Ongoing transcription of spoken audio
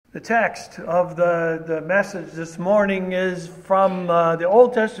The text of the message this morning is from the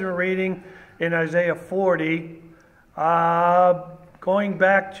Old Testament reading in Isaiah 40, going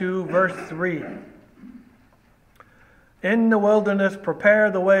back to verse 3. In the wilderness, prepare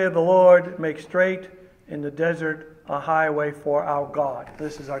the way of the Lord, make straight in the desert a highway for our God.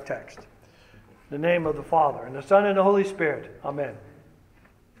 This is our text. In the name of the Father, and the Son, and the Holy Spirit. Amen.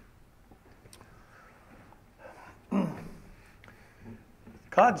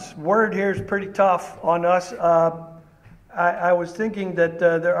 God's word here is pretty tough on us. I was thinking that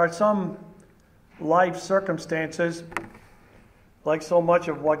there are some life circumstances, like so much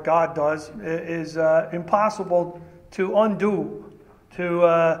of what God does, is impossible to undo,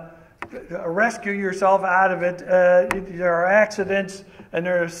 to rescue yourself out of it. There are accidents, and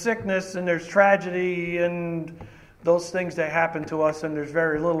there's sickness, and there's tragedy, and those things that happen to us, and there's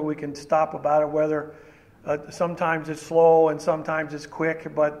very little we can stop about it, whether sometimes it's slow and sometimes it's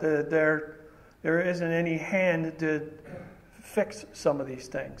quick, but there isn't any hand to fix some of these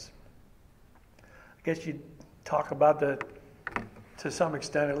things. I guess you talk about to some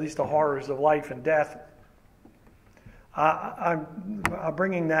extent, at least the horrors of life and death. I'm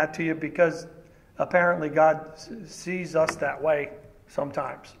bringing that to you because apparently God sees us that way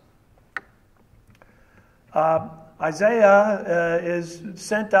sometimes. Isaiah is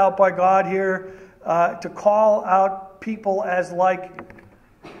sent out by God here to call out people as like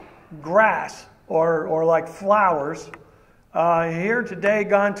grass or like flowers. Here today,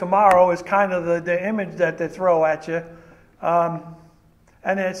 gone tomorrow is kind of the image that they throw at you.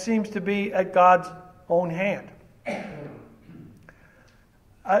 And it seems to be at God's own hand.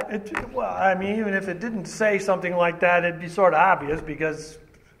 Even if it didn't say something like that, it'd be sort of obvious because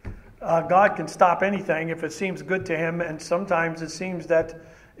God can stop anything if it seems good to him, and sometimes it seems that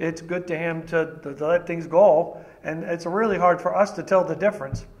it's good to him to let things go, and it's really hard for us to tell the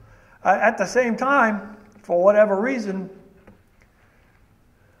difference. At the same time, for whatever reason,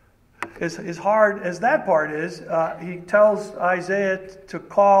 as hard as that part is, he tells Isaiah to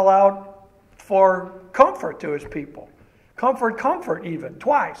call out for comfort to his people. Comfort even,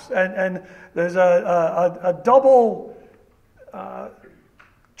 twice. And there's a double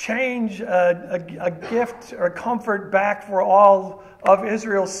change, a gift or comfort back for all of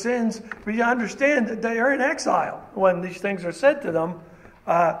Israel's sins. But you understand that they are in exile when these things are said to them.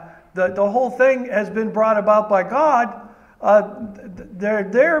 The whole thing has been brought about by God. They're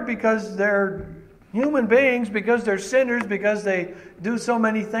there because they're human beings, because they're sinners, because they do so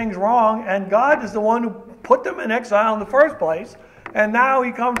many things wrong, and God is the one who put them in exile in the first place, and now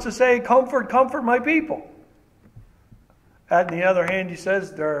he comes to say, comfort my people. On the other hand, he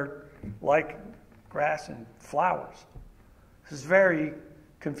says they're like grass and flowers. This is very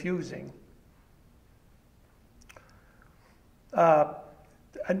confusing. And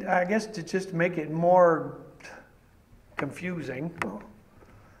I guess to just make it more confusing,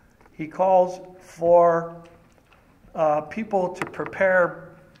 he calls for people to prepare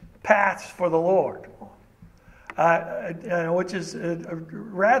paths for the Lord, which is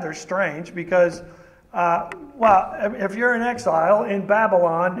rather strange because, if you're in exile in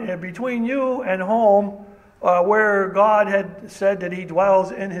Babylon, between you and home, where God had said that he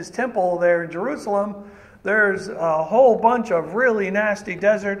dwells in his temple there in Jerusalem, there's a whole bunch of really nasty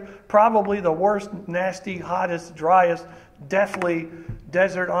desert, probably the worst, nasty, hottest, driest, deathly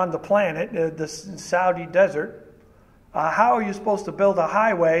desert on the planet, the Saudi desert. How are you supposed to build a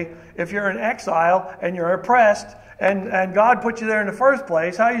highway if you're in exile and you're oppressed and God put you there in the first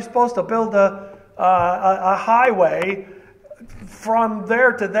place? How are you supposed to build a highway from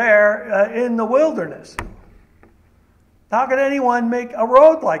there to there in the wilderness? How can anyone make a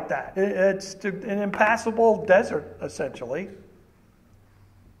road like that? It's an impassable desert, essentially.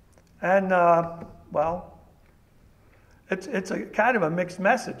 And, it's a kind of a mixed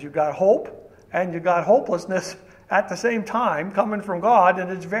message. You've got hope and you've got hopelessness at the same time coming from God,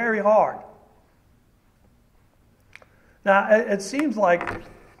 and it's very hard. Now, it seems like,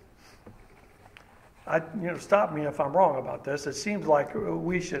 stop me if I'm wrong about this, it seems like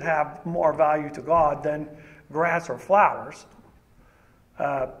we should have more value to God than grass or flowers.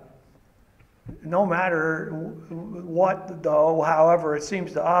 No matter what, though, however, it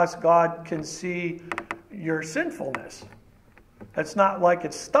seems to us, God can see your sinfulness. It's not like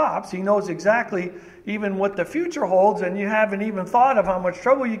it stops. He knows exactly even what the future holds, and you haven't even thought of how much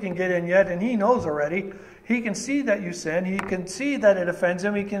trouble you can get in yet, and he knows already. He can see that you sin. He can see that it offends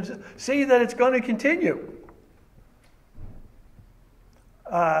him. He can see that it's going to continue.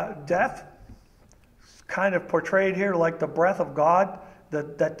 Death is kind of portrayed here like the breath of God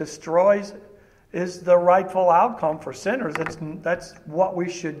that destroys. is the rightful outcome for sinners. That's what we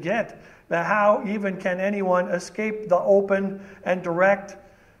should get. Now, how even can anyone escape the open and direct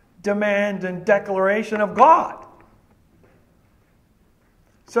demand and declaration of God?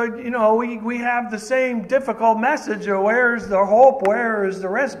 So, we have the same difficult message of where is the hope, where is the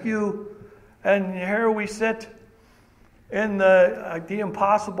rescue? And here we sit in the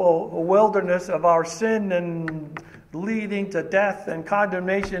impossible wilderness of our sin and leading to death and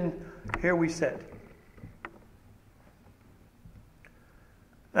condemnation. Here we sit.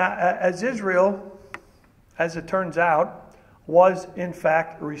 Now, as Israel, as it turns out, was in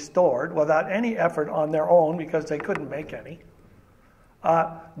fact restored without any effort on their own because they couldn't make any.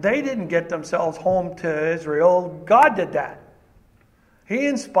 They didn't get themselves home to Israel. God did that. He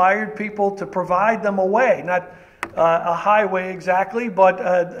inspired people to provide them a way, not a highway exactly,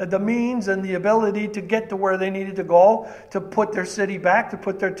 but the means and the ability to get to where they needed to go, to put their city back, to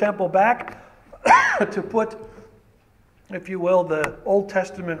put their temple back, to put, if you will, the Old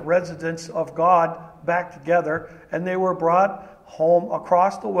Testament residents of God back together. And they were brought home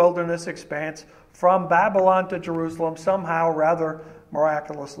across the wilderness expanse from Babylon to Jerusalem, somehow rather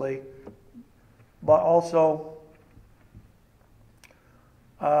miraculously, but also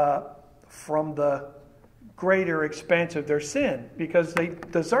from the greater expanse of their sin, because they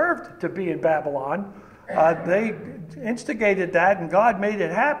deserved to be in Babylon. They instigated that, and God made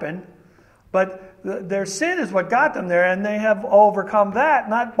it happen. But their sin is what got them there, and they have overcome that,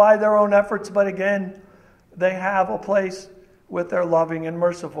 not by their own efforts, but again, they have a place with their loving and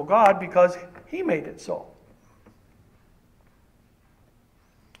merciful God because He made it so.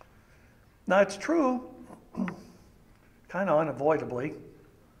 Now, it's true, kind of unavoidably,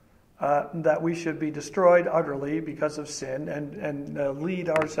 that we should be destroyed utterly because of sin and lead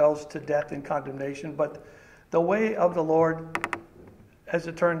ourselves to death and condemnation. But the way of the Lord, as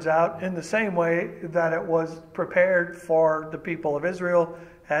it turns out, in the same way that it was prepared for the people of Israel,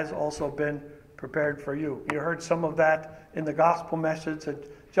 has also been prepared for you. You heard some of that in the gospel message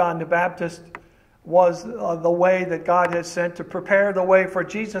that John the Baptist was the way that God has sent to prepare the way for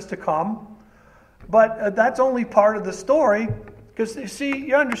Jesus to come. But that's only part of the story, because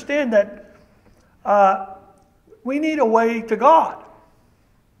you understand that we need a way to God.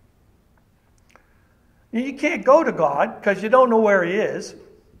 You can't go to God because you don't know where He is.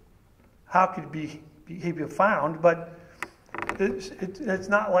 How could He be found? But it's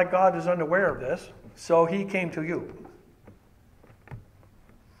not like God is unaware of this, so He came to you.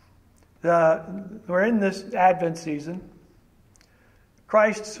 We're in this Advent season.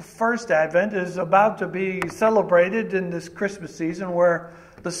 Christ's first Advent is about to be celebrated in this Christmas season, where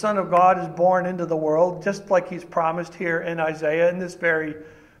the Son of God is born into the world, just like He's promised here in Isaiah in this very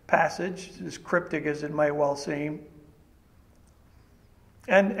passage, as cryptic as it might well seem.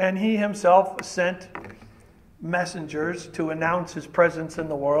 And He Himself sent messengers to announce His presence in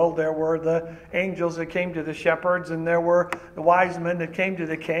the world. There were the angels that came to the shepherds, and there were the wise men that came to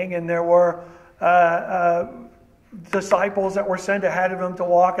the king, and there were disciples that were sent ahead of Him to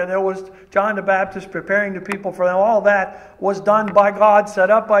walk, and there was John the Baptist preparing the people for them. All that was done by God, set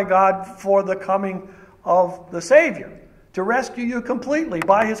up by God for the coming of the Savior, to rescue you completely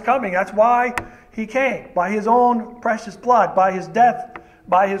by His coming. That's why He came, by His own precious blood, by His death,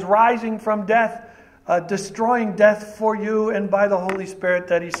 by His rising from death, destroying death for you, and by the Holy Spirit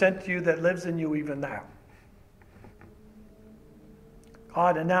that He sent to you, that lives in you even now.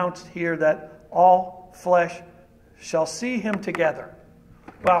 God announced here that all flesh shall see Him together.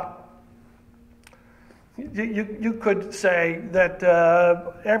 Well, you could say that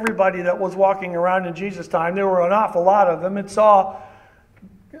everybody that was walking around in Jesus' time, there were an awful lot of them, and saw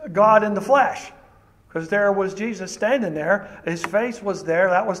God in the flesh. Because there was Jesus standing there. His face was there.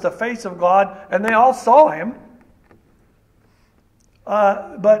 That was the face of God. And they all saw Him.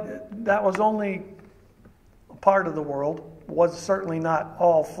 But that was only part of the world. Was certainly not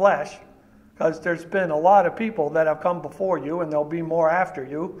all flesh. Because there's been a lot of people that have come before you, and there'll be more after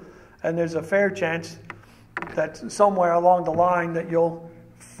you. And there's a fair chance that somewhere along the line that you'll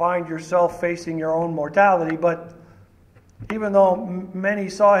find yourself facing your own mortality. But even though many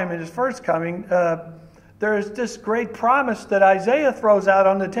saw Him in His first coming, there is this great promise that Isaiah throws out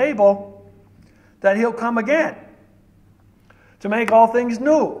on the table, that He'll come again to make all things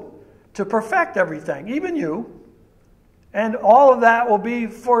new, to perfect everything, even you. And all of that will be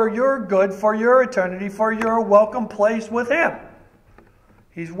for your good, for your eternity, for your welcome place with Him.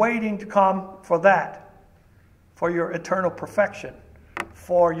 He's waiting to come for that, for your eternal perfection,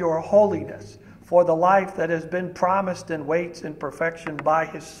 for your holiness, for the life that has been promised and waits in perfection by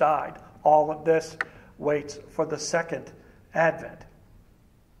His side. All of this waits for the second advent.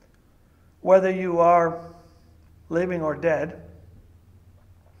 whether you are living or dead,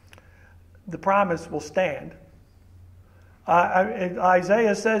 the promise will stand.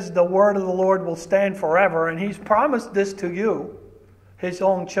 Isaiah says the word of the Lord will stand forever, and he's promised this to you, his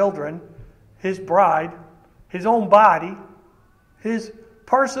own children, his bride, his own body, his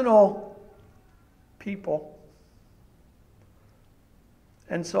personal people.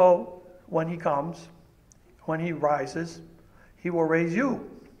 And so when he comes, when he rises, he will raise you.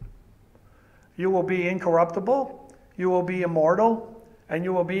 You will be incorruptible, you will be immortal, and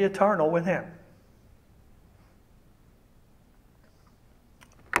you will be eternal with him.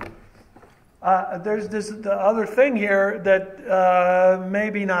 There's the other thing here that may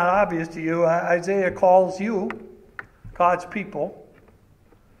be not obvious to you. Isaiah calls you, God's people,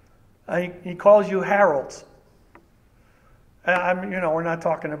 he calls you heralds. We're not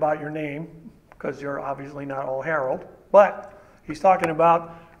talking about your name, because you're obviously not all herald, but he's talking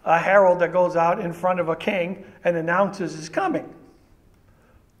about a herald that goes out in front of a king and announces his coming,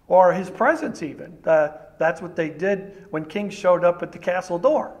 or his presence even. That's what they did when kings showed up at the castle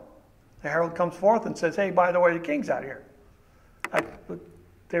door. The herald comes forth and says, hey, by the way, the king's out here.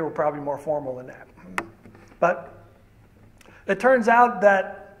 They were probably more formal than that. But it turns out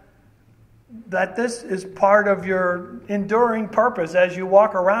that this is part of your enduring purpose as you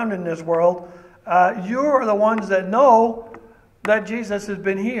walk around in this world. You are the ones that know that Jesus has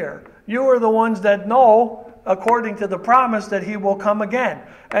been here. You are the ones that know, according to the promise, that he will come again.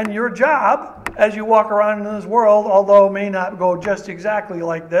 And your job, as you walk around in this world, although it may not go just exactly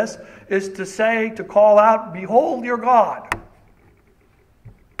like this, is to call out, behold your God.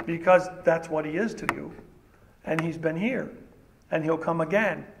 Because that's what he is to you. And he's been here. And he'll come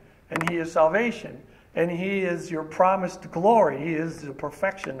again. And he is salvation. And he is your promised glory. He is the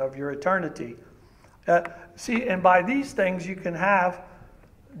perfection of your eternity. And by these things you can have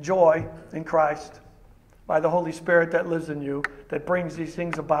joy in Christ, by the Holy Spirit that lives in you, that brings these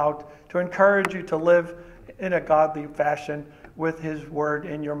things about, to encourage you to live in a godly fashion with his word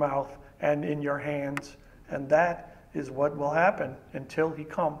in your mouth and in your hands. And that is what will happen until he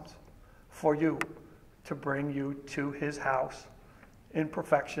comes for you, to bring you to his house in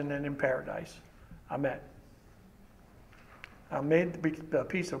perfection and in paradise. Amen. Now may the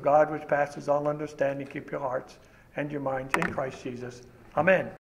peace of God, which passes all understanding, keep your hearts and your minds in Christ Jesus. Amen.